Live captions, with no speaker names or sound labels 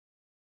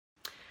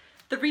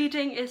The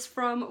reading is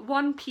from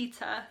 1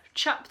 Peter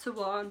chapter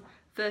 1,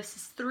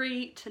 verses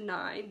 3 to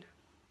 9.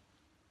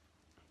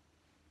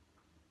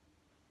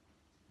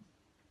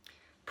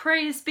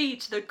 Praise be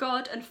to the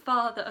God and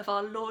Father of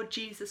our Lord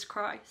Jesus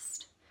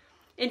Christ.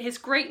 In his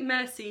great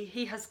mercy,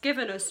 he has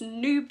given us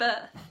new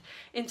birth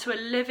into a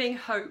living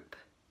hope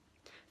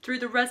through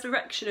the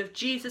resurrection of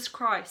Jesus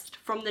Christ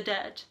from the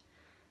dead,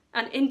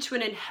 and into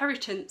an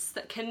inheritance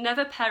that can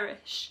never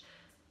perish,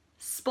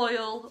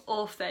 spoil,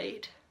 or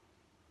fade.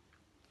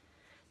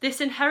 This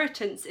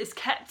inheritance is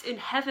kept in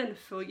heaven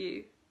for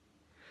you,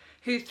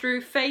 who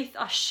through faith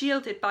are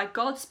shielded by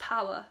God's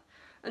power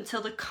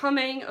until the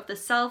coming of the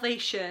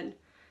salvation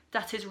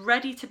that is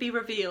ready to be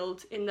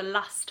revealed in the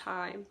last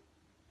time.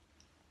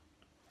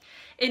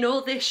 In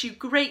all this you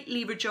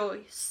greatly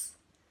rejoice,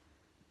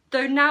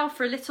 though now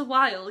for a little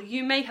while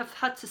you may have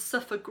had to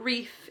suffer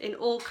grief in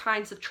all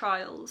kinds of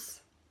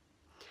trials.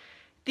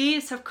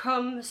 These have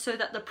come so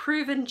that the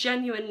proven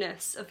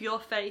genuineness of your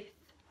faith,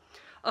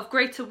 of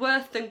greater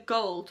worth than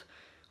gold,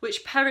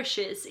 which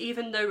perishes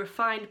even though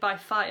refined by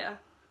fire,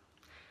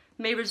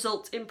 may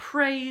result in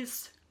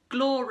praise,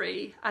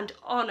 glory, and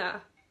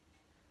honour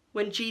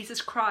when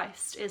Jesus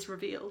Christ is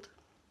revealed.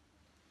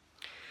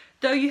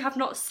 Though you have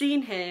not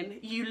seen him,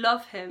 you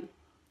love him,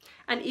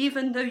 and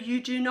even though you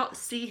do not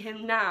see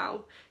him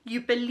now, you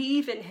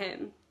believe in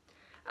him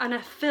and are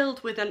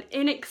filled with an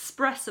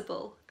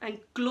inexpressible and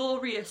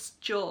glorious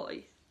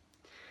joy.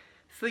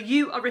 For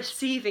you are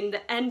receiving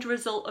the end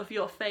result of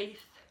your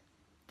faith,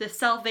 the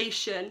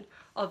salvation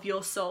of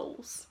your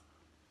souls.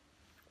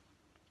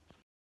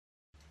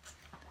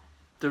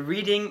 The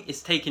reading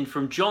is taken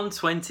from John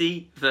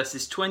 20,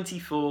 verses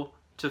 24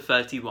 to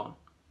 31.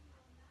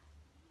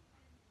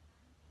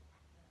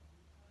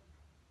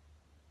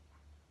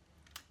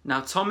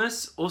 Now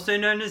Thomas, also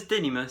known as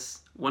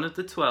Didymus, one of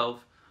the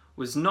 12,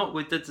 was not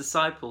with the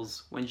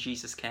disciples when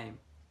Jesus came.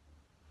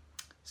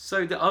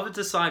 So the other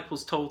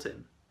disciples told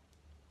him,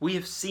 "We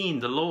have seen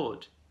the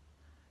Lord."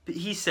 But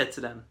he said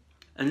to them,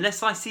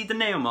 "Unless I see the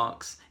nail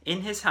marks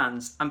in his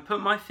hands and put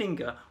my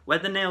finger where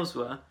the nails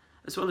were,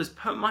 as well as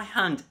put my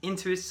hand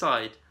into his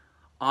side,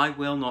 I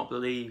will not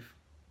believe."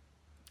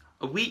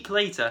 A week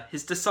later,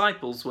 his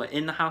disciples were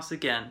in the house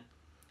again,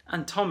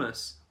 and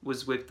Thomas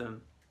was with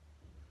them.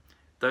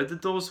 Though the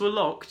doors were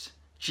locked,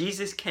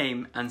 Jesus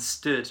came and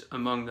stood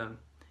among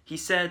them. He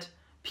said,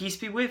 "Peace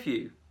be with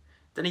you."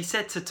 Then he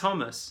said to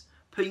Thomas,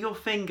 "Put your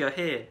finger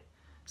here.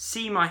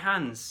 See my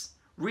hands.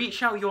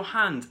 Reach out your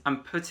hand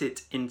and put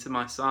it into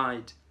my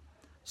side.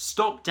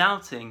 Stop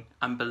doubting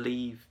and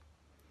believe."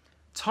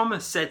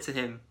 Thomas said to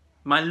him,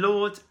 "My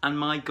Lord and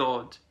my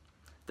God."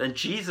 Then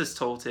Jesus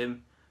told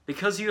him,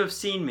 "Because you have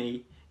seen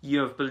me, you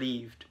have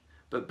believed.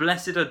 But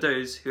blessed are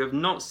those who have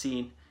not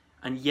seen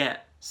and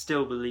yet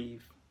still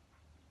believe."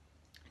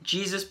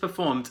 Jesus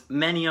performed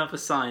many other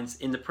signs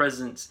in the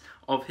presence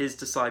of his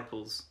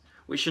disciples,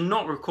 which are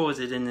not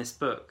recorded in this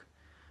book.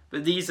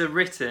 But these are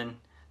written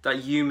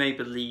that you may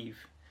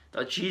believe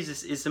that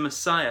Jesus is the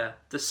Messiah,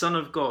 the Son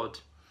of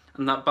God,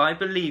 and that by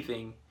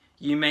believing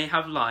you may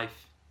have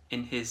life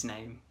in his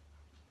name.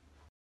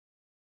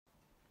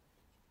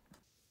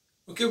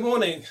 Well, good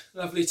morning.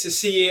 Lovely to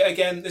see you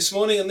again this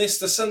morning on this,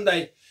 the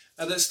Sunday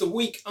that's the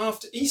week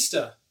after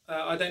Easter.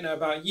 I don't know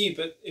about you,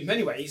 but in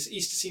many ways,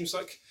 Easter seems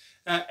like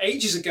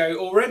ages ago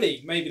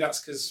already. Maybe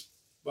that's because,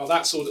 well,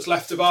 that's all that's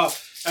left of our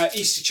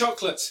Easter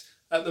chocolate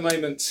at the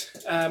moment.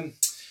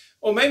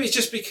 Or maybe it's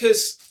just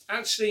because,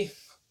 actually,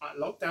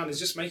 lockdown is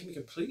just making me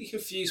completely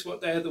confused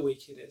what day of the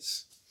week it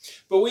is.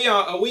 But we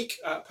are a week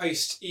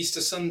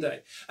post-Easter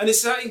Sunday. And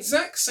it's that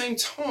exact same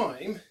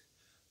time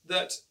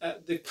that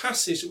the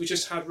passage that we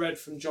just had read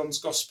from John's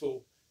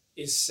Gospel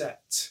is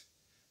set.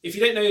 If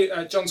you don't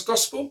know John's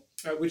Gospel,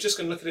 we're just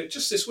going to look at it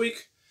just this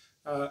week.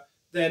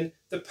 Then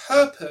the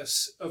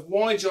purpose of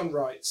why John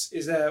writes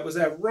was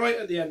there right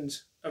at the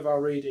end of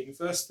our reading,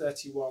 verse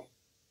 31.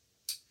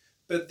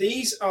 "But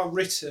these are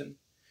written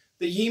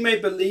that ye may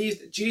believe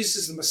that Jesus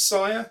is the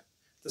Messiah,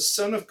 the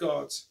Son of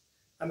God,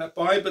 and that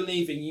by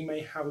believing ye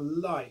may have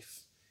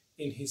life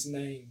in his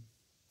name."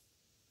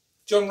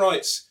 John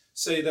writes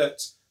so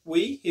that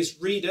we, his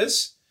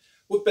readers,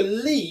 would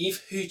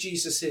believe who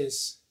Jesus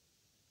is.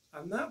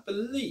 And that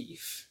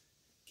belief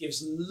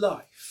gives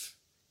life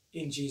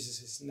in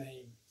Jesus'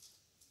 name.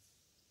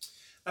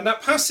 And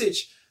that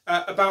passage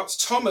about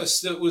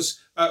Thomas that was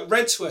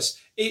read to us,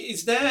 it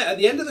is there at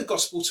the end of the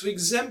gospel to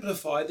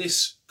exemplify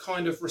this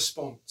kind of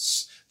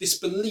response, this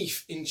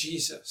belief in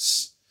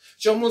Jesus.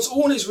 John wants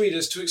all his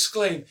readers to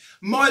exclaim,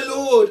 "My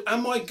Lord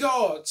and my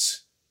God,"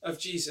 of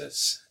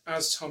Jesus,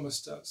 as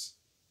Thomas does.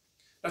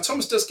 Now,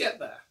 Thomas does get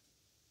there,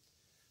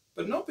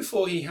 but not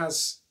before he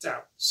has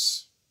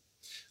doubts.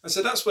 And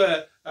so that's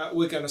where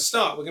we're going to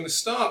start. We're going to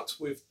start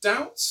with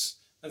doubts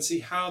and see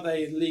how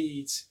they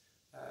lead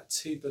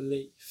to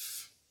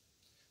belief.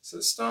 So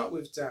let's start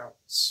with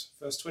doubts,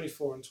 verse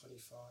 24 and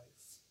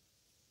 25.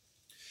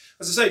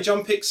 As I say,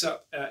 John picks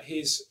up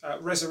his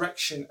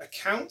resurrection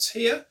account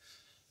here,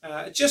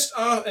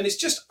 and it's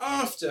just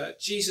after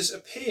Jesus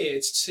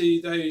appeared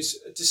to those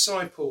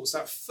disciples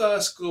that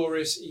first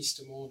glorious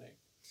Easter morning.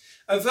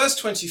 And verse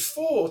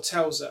 24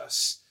 tells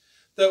us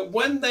that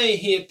when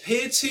he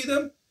appeared to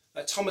them,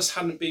 Thomas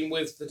hadn't been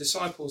with the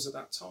disciples at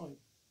that time.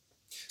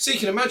 So you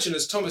can imagine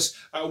as Thomas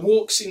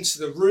walks into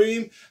the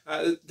room,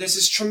 there's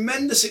this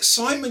tremendous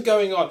excitement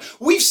going on.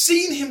 We've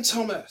seen him,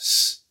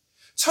 Thomas.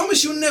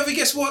 Thomas, you'll never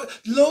guess what?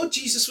 Lord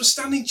Jesus was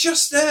standing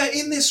just there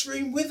in this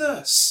room with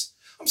us.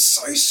 I'm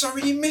so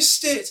sorry you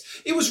missed it.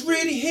 It was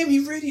really him. He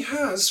really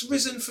has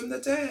risen from the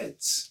dead.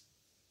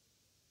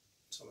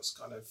 Thomas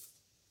kind of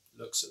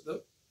looks at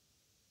them.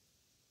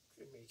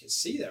 I mean, you can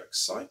see their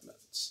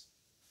excitement.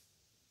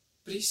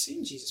 But he's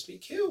seen Jesus be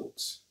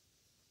killed.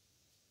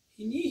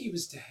 He knew he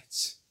was dead.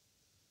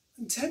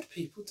 And dead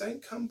people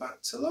don't come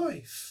back to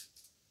life.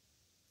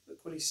 Look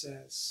what he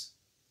says.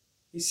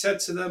 He said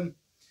to them,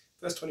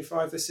 verse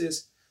 25, this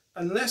is,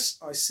 unless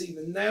I see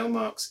the nail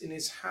marks in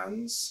his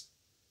hands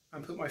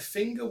and put my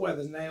finger where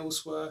the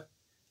nails were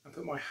and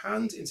put my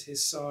hand into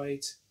his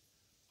side,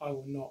 I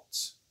will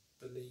not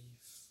believe.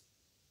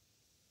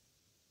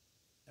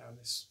 Now in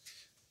this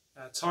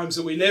times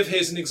that we live,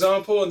 here's an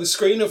example on the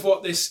screen of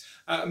what this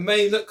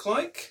may look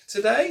like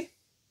today.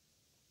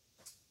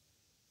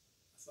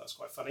 That's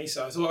quite funny,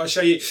 so I thought I'd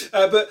show you.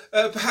 But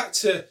back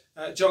to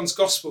John's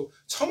Gospel.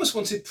 Thomas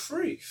wanted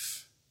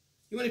proof.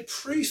 He wanted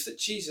proof that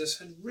Jesus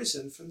had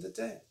risen from the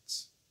dead.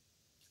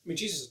 I mean,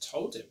 Jesus had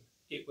told him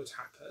it would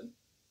happen.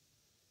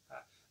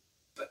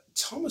 But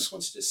Thomas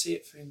wanted to see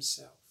it for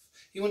himself.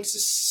 He wanted to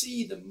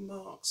see the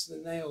marks of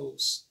the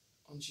nails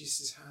on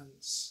Jesus'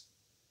 hands.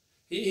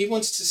 He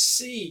wanted to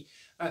see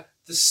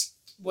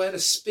where the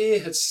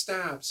spear had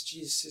stabbed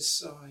Jesus'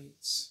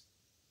 sides.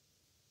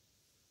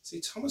 See,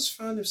 Thomas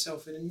found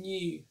himself in a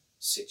new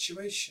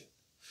situation.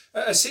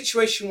 A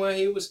situation where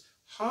it was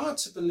hard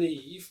to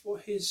believe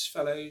what his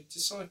fellow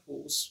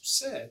disciples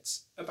said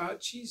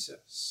about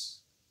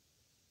Jesus.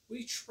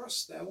 We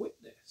trust their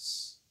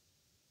witness.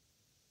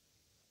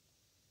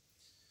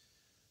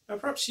 Now,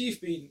 perhaps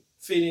you've been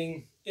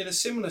feeling in a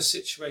similar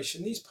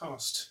situation these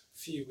past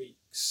few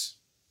weeks.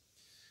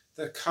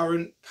 The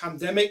current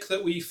pandemic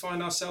that we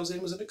find ourselves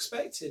in was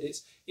unexpected.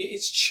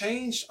 It's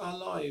changed our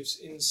lives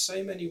in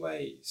so many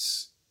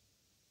ways.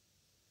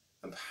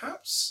 And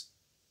perhaps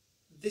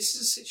this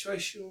is a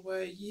situation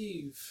where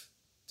you've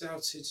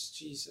doubted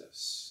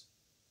Jesus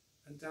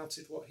and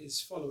doubted what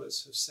his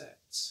followers have said.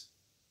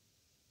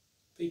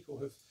 People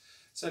have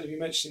certainly been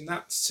mentioning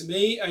that to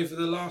me over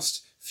the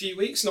last few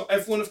weeks. Not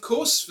everyone, of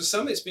course. For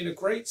some, it's been a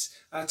great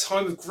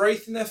time of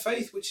growth in their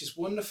faith, which is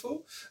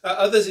wonderful.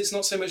 Others, it's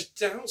not so much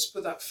doubts,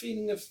 but that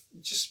feeling of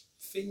just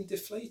feeling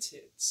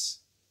deflated.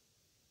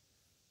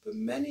 But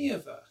many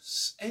of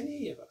us,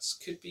 any of us,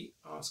 could be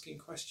asking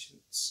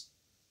questions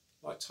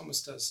like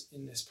Thomas does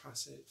in this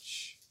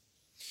passage.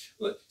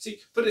 Well,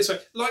 see, put it this way,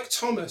 like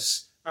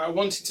Thomas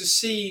wanting to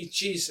see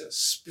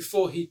Jesus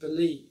before he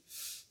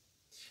believe.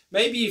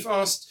 Maybe you've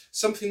asked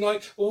something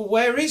like, well,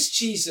 where is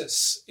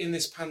Jesus in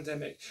this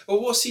pandemic?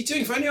 Or what's he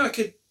doing? If only I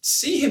could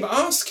see him,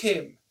 ask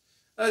him.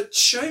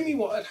 Show me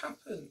what had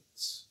happened.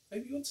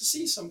 Maybe you want to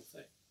see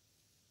something.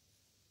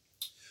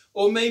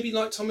 Or maybe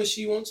like Thomas,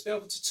 you want to be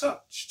able to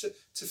touch,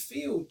 to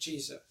feel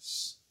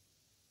Jesus.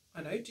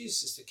 I know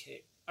Jesus is the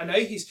King. I know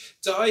he's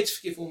died to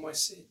forgive all my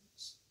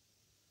sins.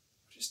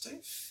 I just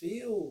don't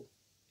feel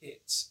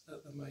it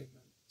at the moment.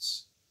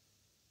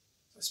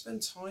 I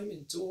spend time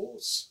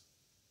indoors,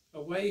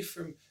 away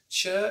from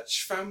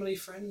church, family,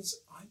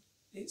 friends.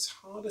 It's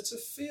harder to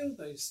feel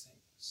those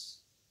things.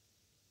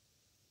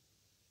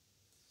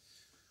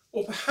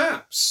 Or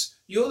perhaps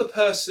you're the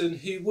person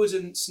who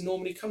wouldn't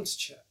normally come to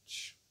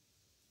church.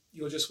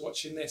 You're just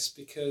watching this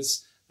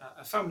because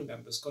a family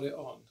member's got it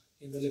on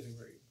in the living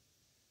room.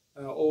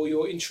 Or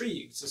you're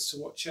intrigued as to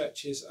what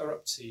churches are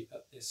up to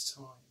at this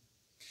time.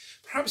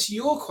 Perhaps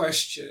your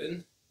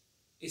question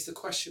is the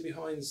question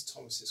behind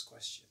Thomas's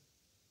question.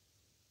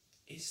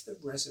 Is the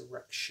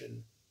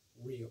resurrection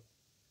real?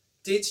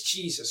 Did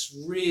Jesus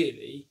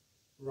really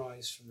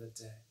rise from the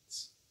dead?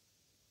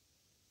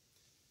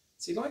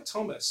 See, like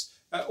Thomas,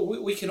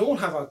 we can all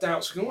have our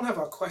doubts, we can all have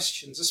our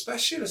questions,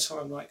 especially at a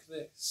time like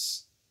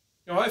this.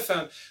 You know, I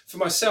found for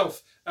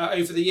myself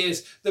over the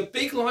years, the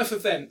big life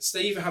events,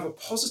 they either have a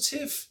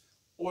positive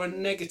or a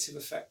negative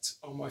effect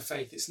on my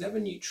faith. It's never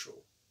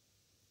neutral.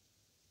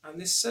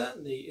 And this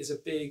certainly is a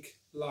big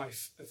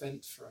life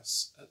event for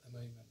us at the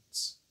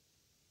moment.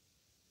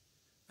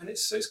 And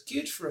it's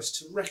good for us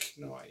to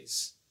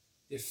recognise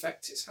the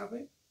effect it's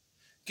having.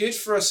 Good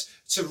for us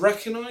to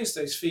recognise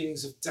those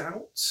feelings of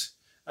doubt,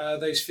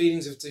 those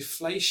feelings of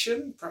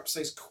deflation, perhaps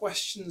those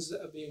questions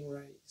that are being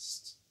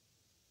raised.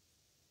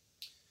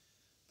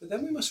 But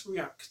then we must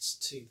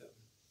react to them.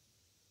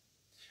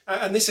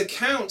 And this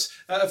account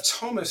of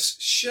Thomas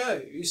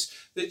shows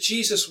that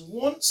Jesus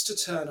wants to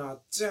turn our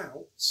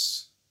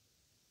doubts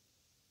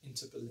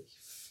into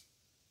belief.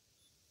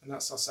 And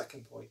that's our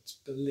second point,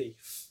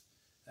 belief,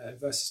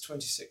 verses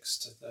 26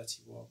 to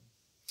 31.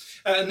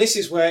 And this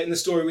is where in the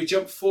story we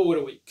jump forward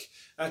a week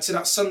to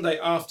that Sunday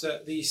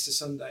after the Easter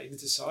Sunday. The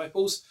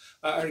disciples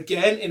are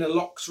again in a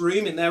locked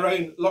room in their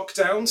own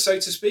lockdown, so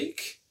to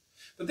speak.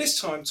 But this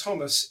time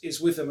Thomas is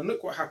with them, and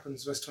look what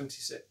happens, verse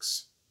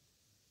 26.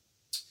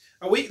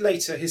 A week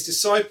later his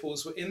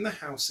disciples were in the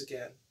house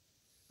again,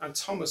 and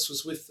Thomas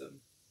was with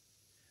them.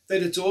 Though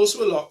the doors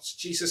were locked,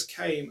 Jesus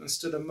came and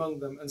stood among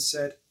them and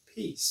said,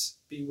 "Peace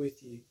be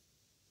with you."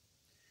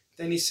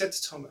 Then he said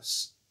to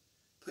Thomas,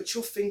 "Put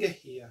your finger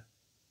here.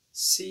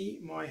 See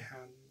my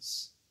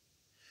hands.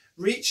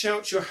 Reach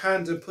out your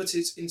hand and put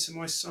it into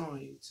my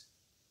side.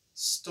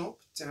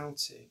 Stop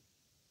doubting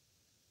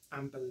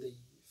and believe."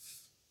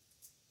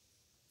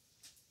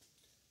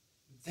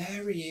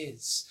 There he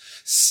is,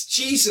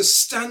 Jesus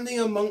standing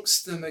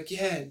amongst them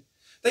again.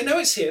 They know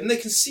it's him, they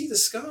can see the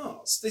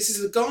scars. This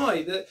is the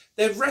guy that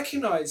they've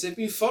recognised. They've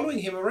been following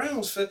him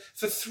around for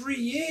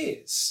 3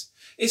 years.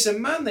 It's a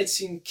man they'd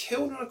seen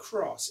killed on a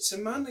cross. It's a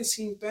man they'd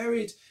seen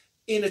buried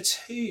in a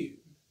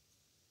tomb.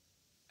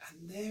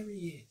 And there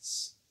he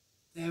is,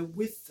 there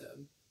with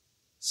them,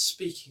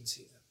 speaking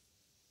to them.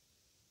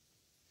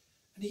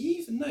 And he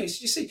even knows,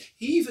 you see,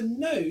 he even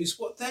knows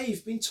what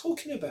they've been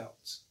talking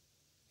about.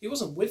 He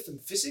wasn't with them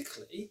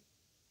physically,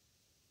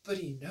 but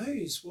he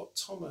knows what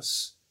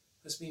Thomas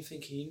has been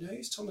thinking. He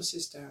knows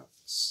Thomas's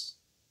doubts.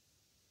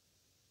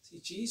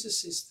 See,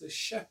 Jesus is the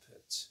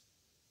shepherd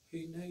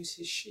who knows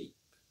his sheep.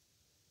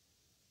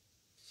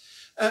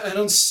 And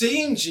on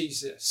seeing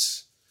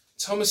Jesus,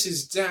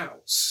 Thomas's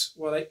doubts,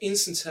 well, they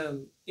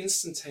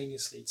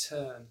instantaneously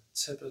turn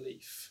to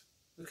belief.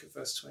 Look at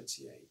verse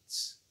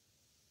 28.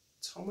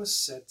 Thomas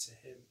said to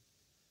him,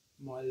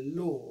 "My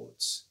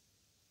Lord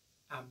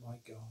and my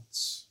God."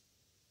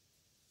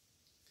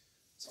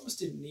 Thomas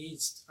didn't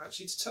need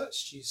actually to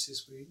touch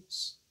Jesus'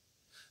 wounds.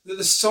 That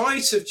the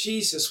sight of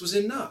Jesus was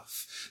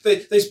enough.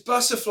 Those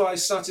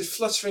butterflies started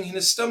fluttering in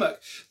his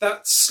stomach.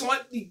 That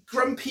slightly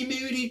grumpy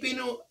mood he'd been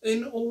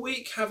in all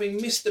week,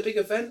 having missed the big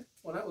event,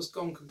 well, that was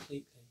gone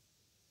completely.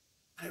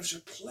 And it was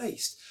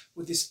replaced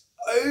with this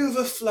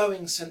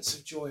overflowing sense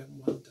of joy and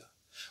wonder.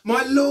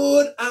 "My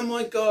Lord and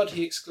my God,"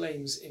 he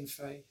exclaims in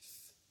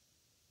faith.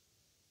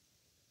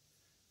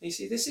 And you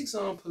see, this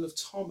example of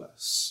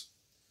Thomas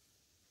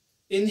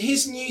in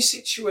his new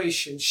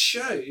situation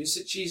shows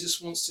that Jesus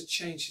wants to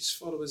change his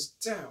followers'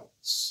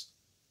 doubts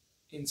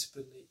into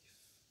belief.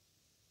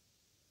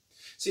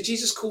 See,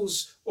 Jesus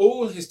calls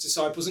all his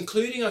disciples,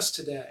 including us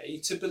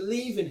today, to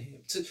believe in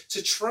him,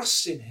 to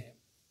trust in him.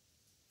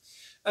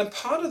 And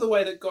part of the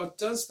way that God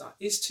does that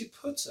is to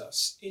put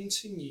us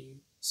into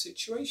new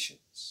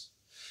situations.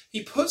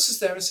 He puts us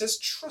there and says,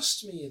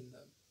 "Trust me in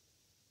them.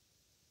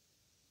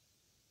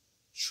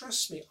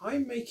 Trust me,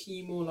 I'm making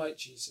you more like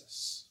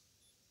Jesus,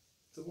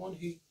 the one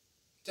who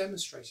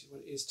demonstrated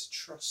what it is to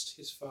trust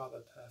his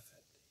Father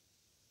perfectly."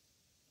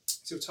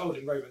 So we're told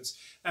in Romans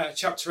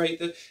chapter 8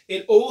 that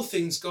in all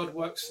things God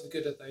works for the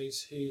good of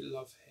those who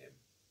love him.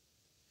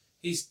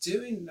 He's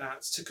doing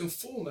that to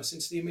conform us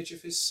into the image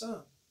of his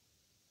Son.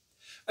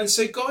 And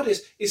so God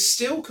is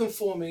still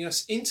conforming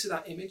us into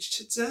that image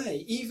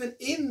today, even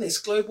in this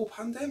global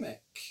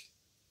pandemic.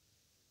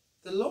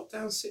 The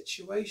lockdown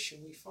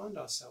situation we find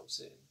ourselves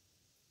in,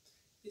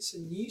 it's a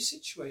new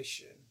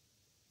situation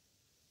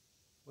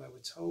where we're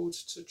told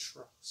to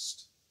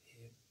trust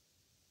him.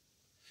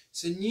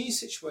 It's a new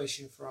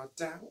situation for our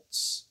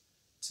doubts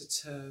to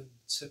turn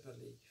to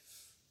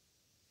belief.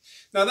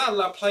 Now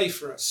that'll play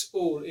for us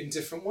all in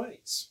different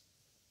ways.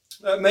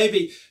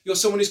 Maybe you're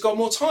someone who's got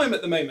more time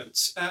at the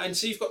moment, and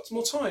so you've got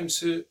more time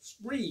to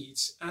read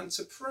and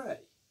to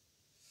pray.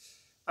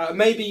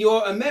 Maybe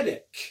you're a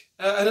medic,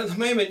 and at the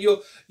moment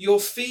you're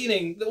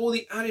feeling all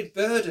the added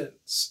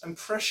burdens and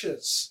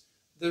pressures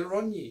that are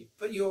on you,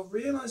 but you're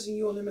realising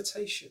your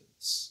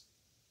limitations,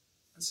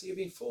 and so you're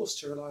being forced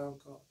to rely on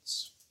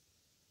God's.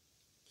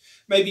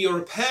 Maybe you're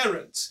a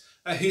parent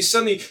who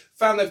suddenly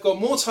found they've got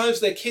more time for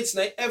their kids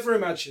than they ever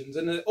imagined,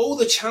 and all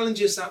the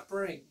challenges that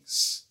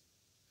brings,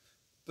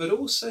 but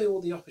also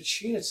all the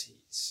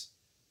opportunities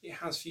it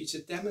has for you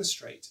to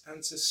demonstrate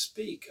and to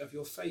speak of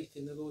your faith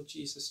in the Lord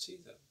Jesus to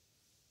them.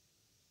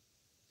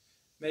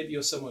 Maybe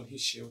you're someone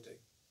who's shielding,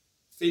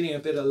 feeling a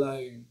bit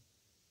alone,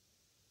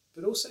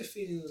 but also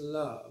feeling the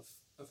love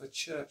of a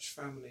church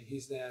family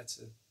who's there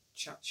to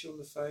chat to you on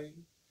the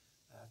phone,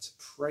 to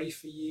pray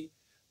for you,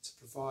 to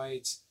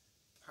provide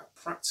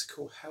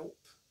practical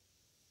help.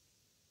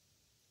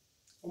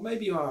 Or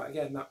maybe you are,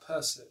 again, that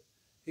person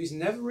who's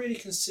never really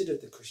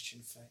considered the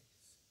Christian faith,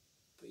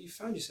 but you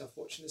found yourself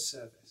watching the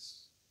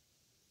service.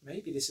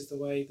 Maybe this is the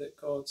way that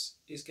God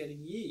is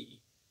getting you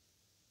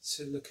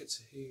to look at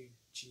who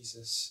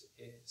Jesus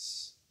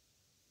is.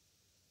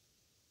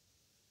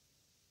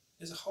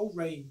 There's a whole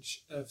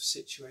range of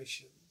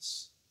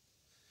situations.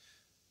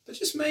 But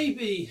just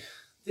maybe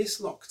this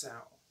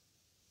lockdown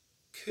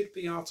could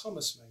be our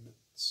Thomas moment.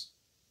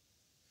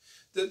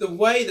 That the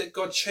way that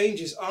God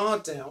changes our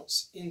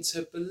doubts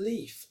into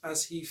belief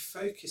as he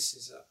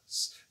focuses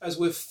us, as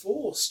we're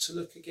forced to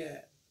look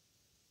again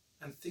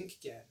and think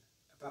again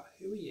about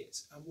who he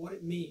is and what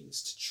it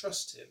means to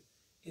trust him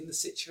in the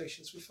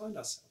situations we find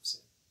ourselves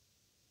in.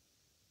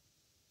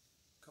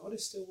 God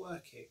is still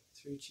working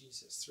through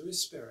Jesus, through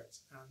his Spirit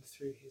and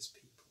through his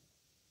people.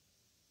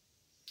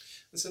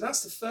 And so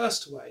that's the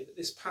first way that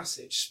this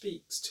passage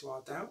speaks to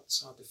our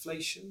doubts, our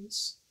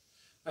deflations.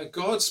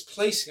 God's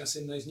placing us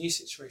in those new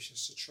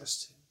situations to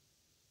trust him.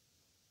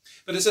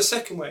 But there's a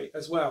second way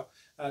as well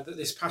that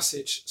this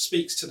passage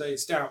speaks to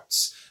those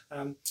doubts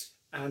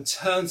and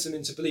turns them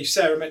into belief.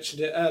 Sarah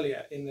mentioned it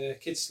earlier in the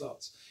kids'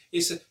 slots.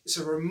 It's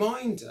a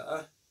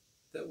reminder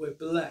that we're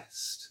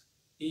blessed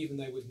even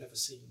though we've never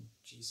seen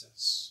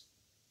Jesus.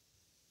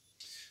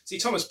 See,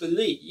 Thomas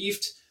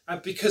believed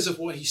because of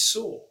what he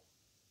saw.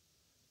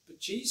 But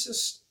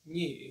Jesus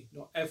knew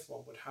not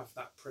everyone would have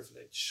that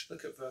privilege.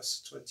 Look at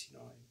verse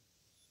 29.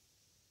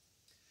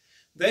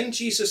 Then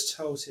Jesus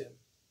told him,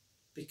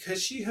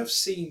 "Because you have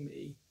seen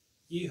me,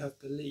 you have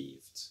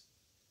believed.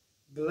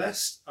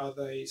 Blessed are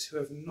those who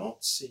have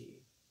not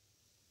seen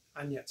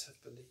and yet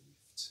have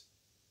believed."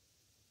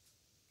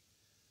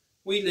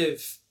 We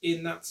live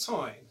in that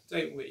time,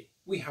 don't we?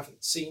 We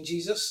haven't seen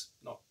Jesus,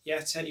 not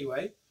yet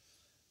anyway,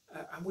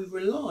 and we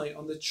rely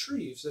on the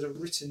truths that are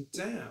written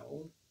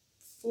down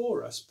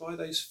for us by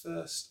those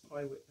first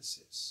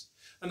eyewitnesses.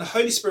 And the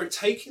Holy Spirit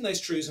taking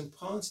those truths and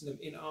planting them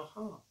in our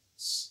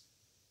hearts.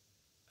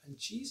 And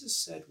Jesus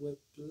said we're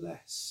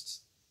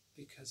blessed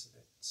because of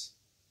it.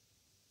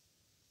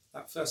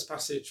 That first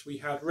passage we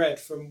had read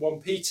from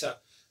 1 Peter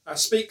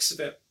speaks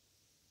of it.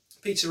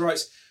 Peter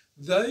writes,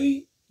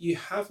 "Though you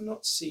have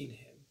not seen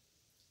him,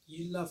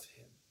 you love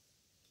him.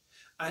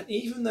 And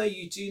even though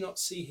you do not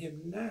see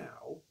him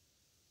now,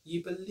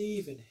 you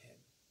believe in him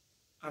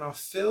and are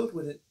filled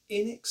with an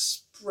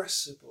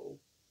inexpressible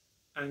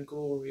and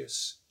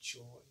glorious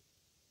joy."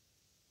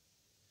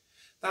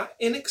 That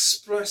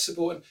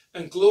inexpressible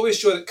and glorious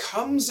joy that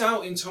comes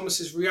out in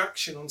Thomas's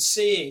reaction on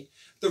seeing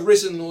the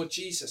risen Lord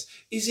Jesus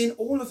is in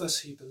all of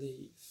us who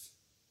believe.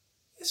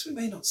 Yes, we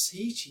may not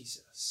see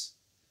Jesus.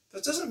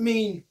 That doesn't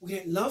mean we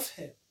don't love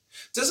him.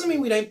 Doesn't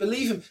mean we don't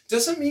believe him.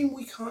 Doesn't mean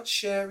we can't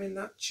share in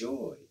that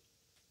joy.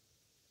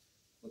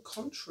 On the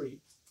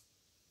contrary,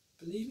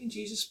 believing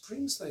Jesus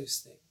brings those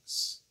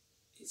things.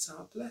 It's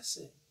our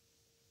blessing.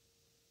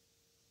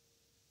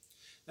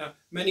 Now,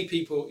 many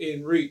people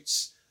in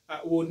Roots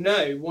will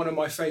know one of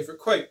my favourite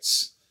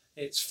quotes.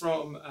 It's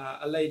from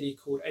a lady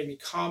called Amy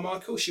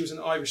Carmichael. She was an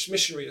Irish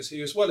missionary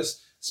who, as well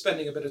as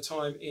spending a bit of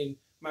time in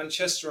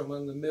Manchester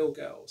among the mill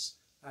girls,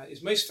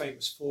 is most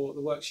famous for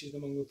the work she did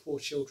among the poor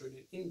children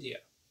in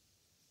India.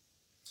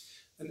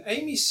 And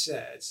Amy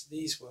said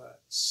these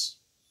words,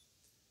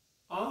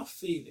 "Our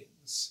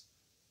feelings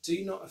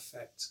do not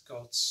affect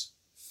God's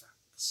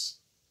facts."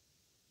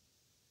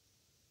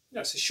 You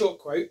know, it's a short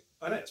quote.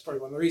 I know it's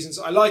probably one of the reasons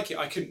I like it.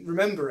 I couldn't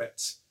remember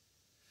it.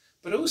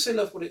 But I also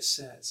love what it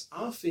says.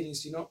 Our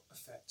feelings do not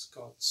affect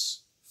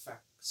God's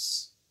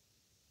facts.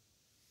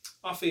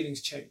 Our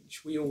feelings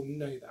change. We all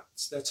know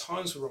that. There are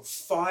times we're on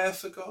fire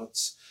for God,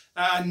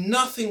 and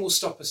nothing will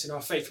stop us in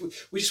our faith.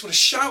 We just want to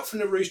shout from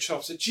the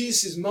rooftops that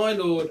Jesus is my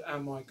Lord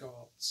and my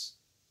God.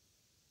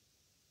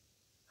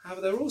 However,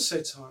 there are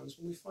also times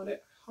when we find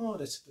it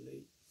harder to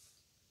believe.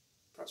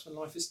 Perhaps when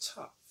life is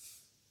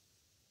tough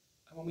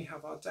and when we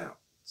have our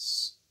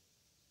doubts.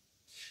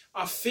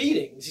 Our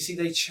feelings, you see,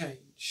 they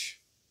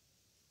change.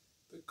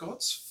 But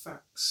God's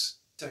facts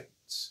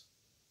don't.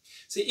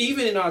 See,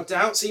 even in our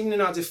doubts, even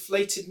in our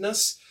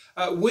deflatedness,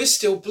 we're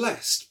still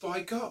blessed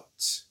by God.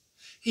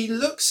 He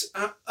looks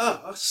at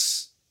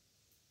us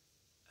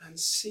and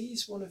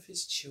sees one of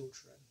his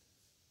children.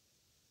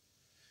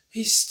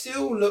 He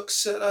still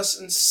looks at us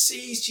and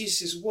sees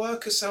Jesus'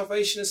 work of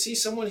salvation and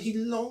sees someone he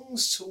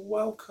longs to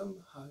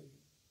welcome home.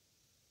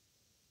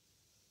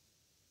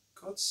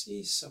 God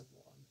sees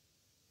someone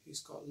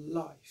who's got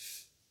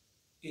life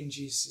in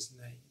Jesus'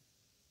 name.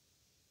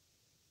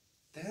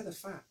 They're the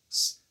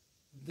facts.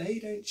 They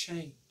don't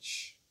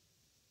change.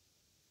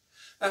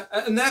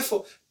 And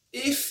therefore,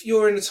 if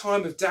you're in a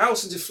time of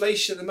doubt and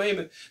deflation at the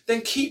moment,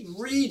 then keep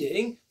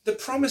reading the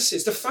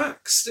promises, the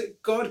facts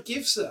that God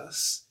gives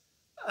us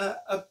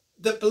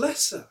that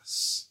bless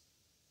us.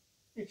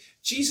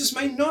 Jesus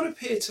may not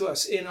appear to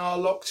us in our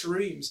locked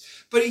rooms,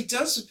 but he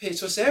does appear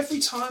to us every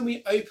time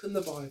we open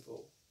the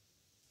Bible.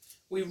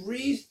 We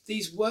read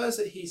these words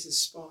that he's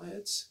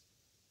inspired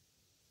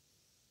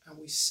and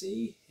we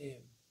see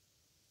him.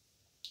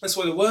 That's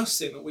why the worst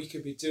thing that we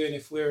could be doing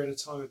if we're in a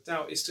time of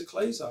doubt is to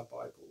close our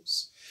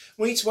Bibles.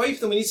 We need to open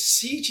them. We need to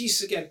see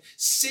Jesus again,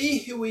 see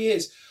who he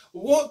is,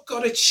 what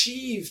God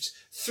achieved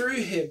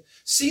through him,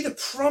 see the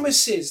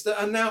promises that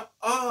are now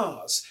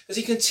ours as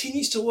he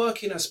continues to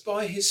work in us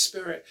by his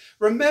Spirit.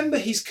 Remember,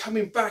 he's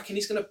coming back and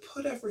he's going to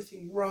put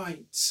everything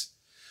right.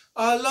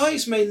 Our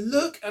lives may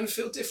look and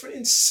feel different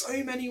in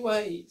so many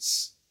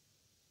ways,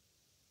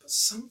 but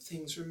some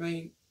things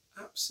remain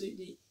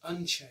absolutely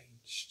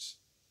unchanged.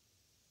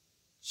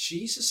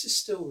 Jesus is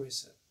still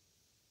risen.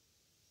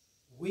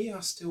 We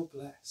are still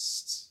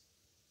blessed.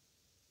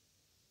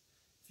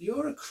 If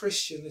you're a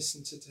Christian,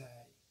 listen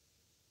today,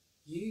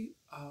 you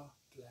are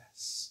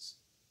blessed.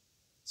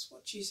 That's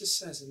what Jesus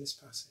says in this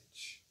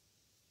passage.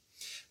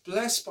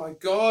 blessed by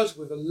God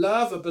with a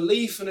love, a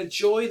belief and a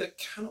joy that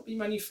cannot be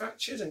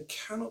manufactured and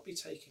cannot be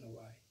taken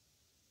away.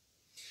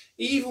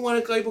 Even when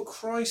a global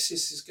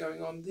crisis is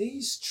going on,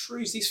 these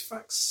truths, these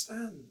facts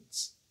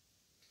stand.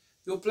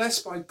 You're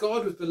blessed by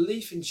God with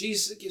belief in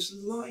Jesus that gives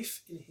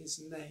life in his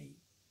name.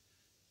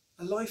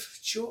 A life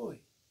of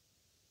joy.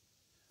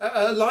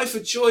 A life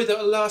of joy that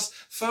will last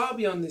far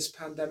beyond this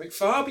pandemic,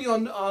 far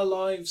beyond our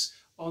lives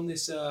on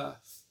this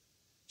earth.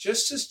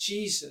 Just as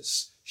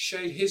Jesus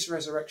showed his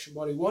resurrection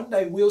body, one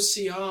day we'll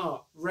see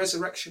our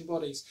resurrection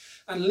bodies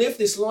and live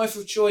this life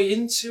of joy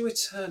into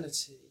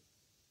eternity.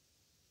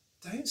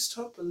 Don't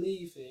stop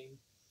believing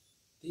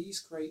these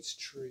great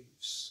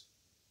truths,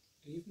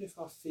 even if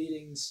our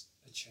feelings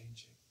are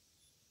changing.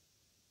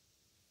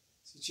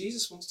 See,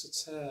 Jesus wants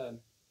to turn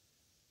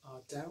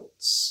our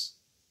doubts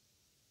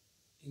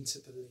into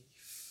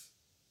belief.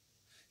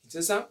 He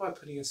does that by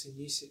putting us in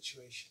new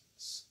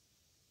situations.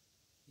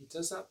 He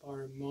does that by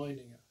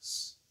reminding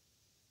us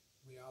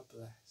we are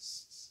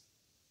blessed.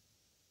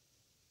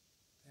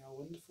 They are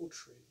wonderful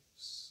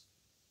truths.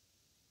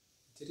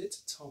 He did it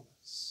to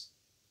Thomas.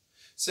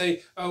 So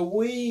are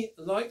we,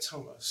 like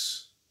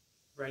Thomas,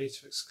 ready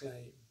to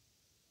exclaim,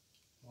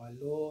 "My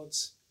Lord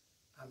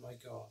and my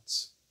God,"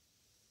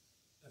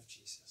 of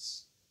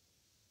Jesus?